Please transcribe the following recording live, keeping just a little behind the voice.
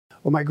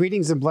Well, my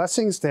greetings and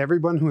blessings to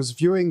everyone who is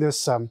viewing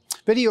this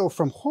video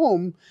from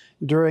home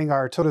during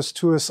our Totus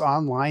Tuus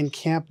online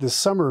camp this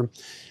summer.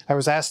 I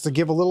was asked to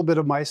give a little bit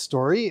of my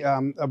story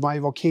of my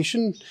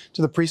vocation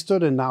to the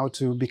priesthood and now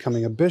to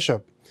becoming a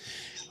bishop.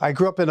 I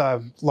grew up in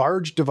a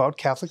large, devout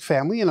Catholic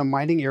family in a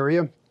mining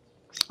area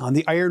on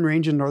the Iron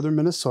Range in northern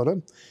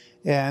Minnesota,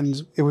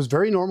 and it was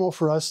very normal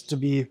for us to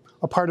be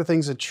a part of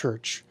things at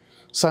church.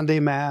 Sunday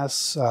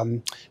Mass,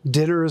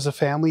 dinner as a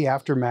family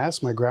after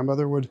Mass. My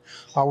grandmother would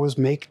always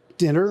make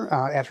dinner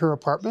at her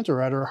apartment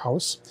or at her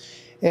house.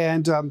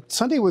 And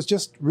Sunday was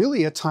just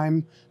really a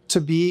time to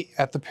be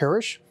at the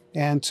parish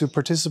and to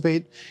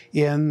participate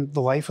in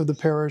the life of the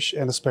parish,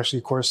 and especially,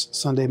 of course,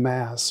 Sunday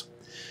Mass.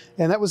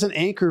 And that was an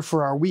anchor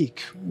for our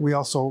week. We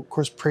also, of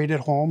course, prayed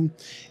at home.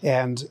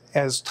 And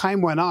as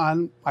time went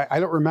on,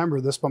 I don't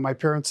remember this, but my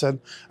parents said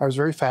I was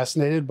very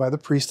fascinated by the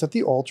priest at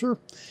the altar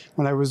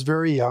when I was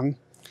very young.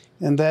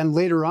 And then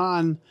later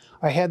on,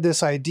 I had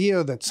this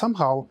idea that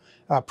somehow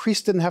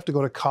priests didn't have to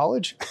go to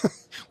college,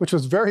 which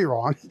was very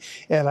wrong.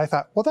 And I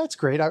thought, well, that's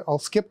great. I'll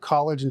skip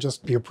college and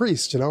just be a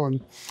priest, you know. And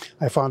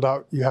I found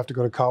out you have to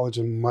go to college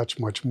and much,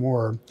 much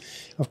more,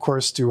 of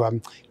course,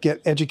 to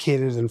get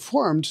educated and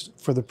formed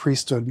for the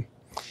priesthood.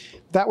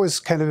 That was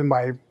kind of in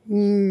my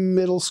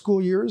middle school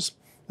years.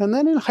 And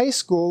then in high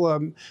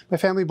school, my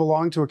family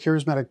belonged to a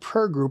charismatic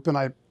prayer group, and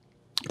I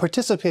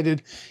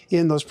participated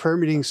in those prayer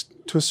meetings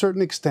to a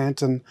certain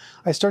extent, and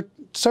I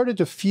started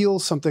to feel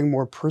something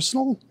more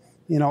personal,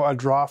 you know, a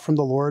draw from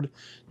the Lord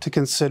to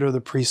consider the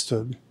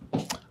priesthood.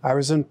 I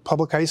was in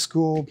public high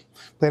school,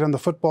 played on the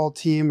football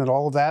team and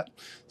all of that,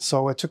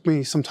 so it took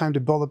me some time to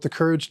build up the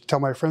courage to tell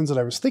my friends that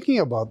I was thinking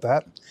about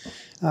that.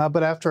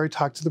 But after I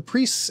talked to the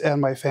priests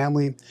and my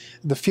family,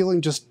 the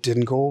feeling just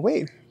didn't go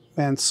away.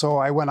 And so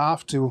I went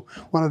off to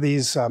one of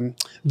these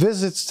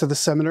visits to the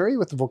seminary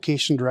with the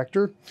vocation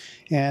director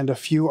and a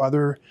few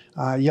other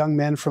young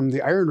men from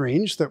the Iron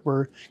Range that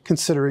were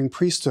considering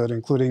priesthood,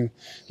 including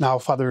now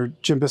Father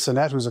Jim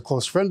Bissonette, who's a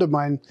close friend of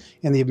mine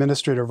and the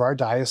administrator of our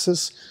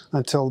diocese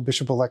until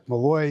Bishop-elect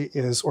Malloy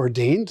is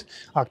ordained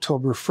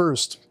October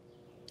 1st.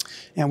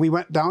 And we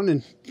went down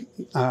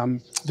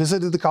and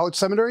visited the college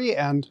seminary,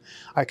 and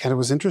I kind of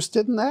was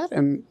interested in that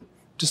and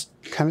just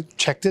kind of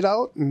checked it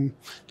out and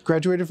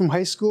graduated from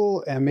high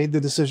school and made the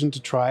decision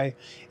to try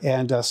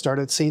and start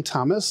at St.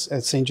 Thomas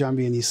at St. John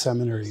Vianney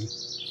Seminary.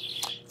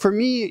 For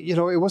me, you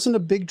know, it wasn't a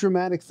big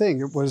dramatic thing.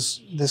 It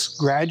was this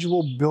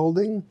gradual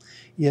building,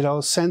 you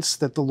know, sense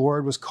that the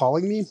Lord was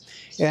calling me,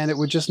 and it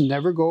would just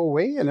never go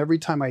away. And every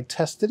time I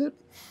tested it,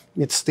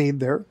 it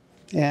stayed there.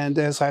 And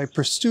as I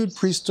pursued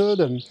priesthood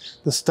and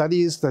the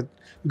studies that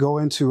go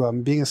into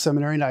being a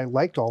seminarian, I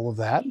liked all of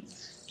that.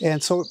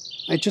 And so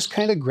it just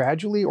kind of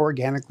gradually,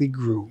 organically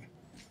grew.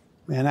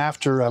 And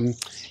after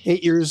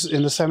 8 years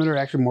in the seminary,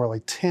 actually more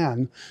like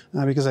 10,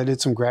 because I did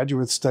some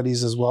graduate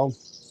studies as well,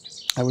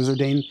 I was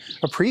ordained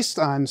a priest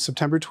on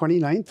September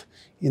 29th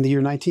in the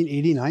year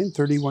 1989,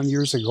 31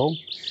 years ago,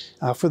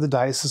 for the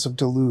Diocese of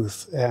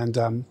Duluth.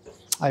 And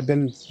I've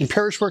been in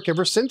parish work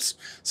ever since,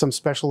 some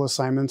special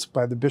assignments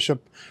by the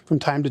bishop from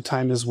time to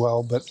time as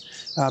well, but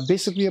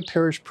basically a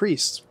parish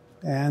priest.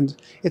 And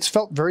it's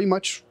felt very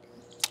much,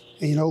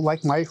 you know,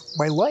 like my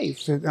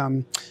life,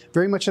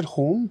 very much at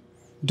home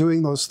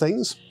doing those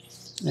things.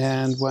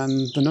 And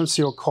when the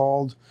nuncio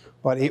called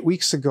about 8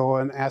 weeks ago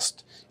and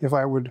asked if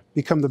I would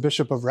become the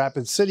Bishop of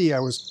Rapid City, I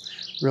was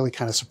really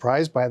kind of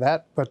surprised by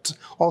that, but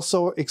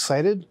also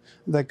excited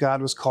that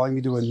God was calling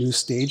me to a new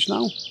stage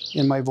now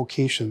in my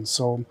vocation.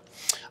 So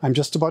I'm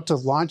just about to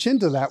launch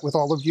into that with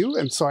all of you,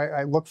 and so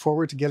I look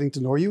forward to getting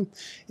to know you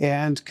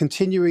and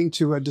continuing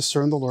to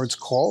discern the Lord's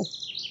call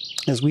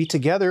as we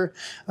together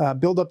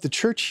build up the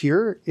church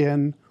here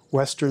in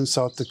western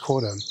South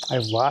Dakota. I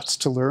have lots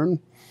to learn.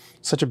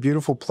 Such a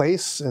beautiful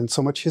place and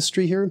so much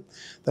history here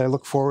that I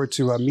look forward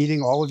to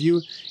meeting all of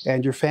you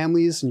and your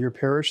families and your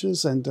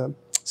parishes and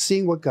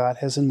seeing what God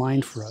has in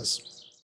mind for us.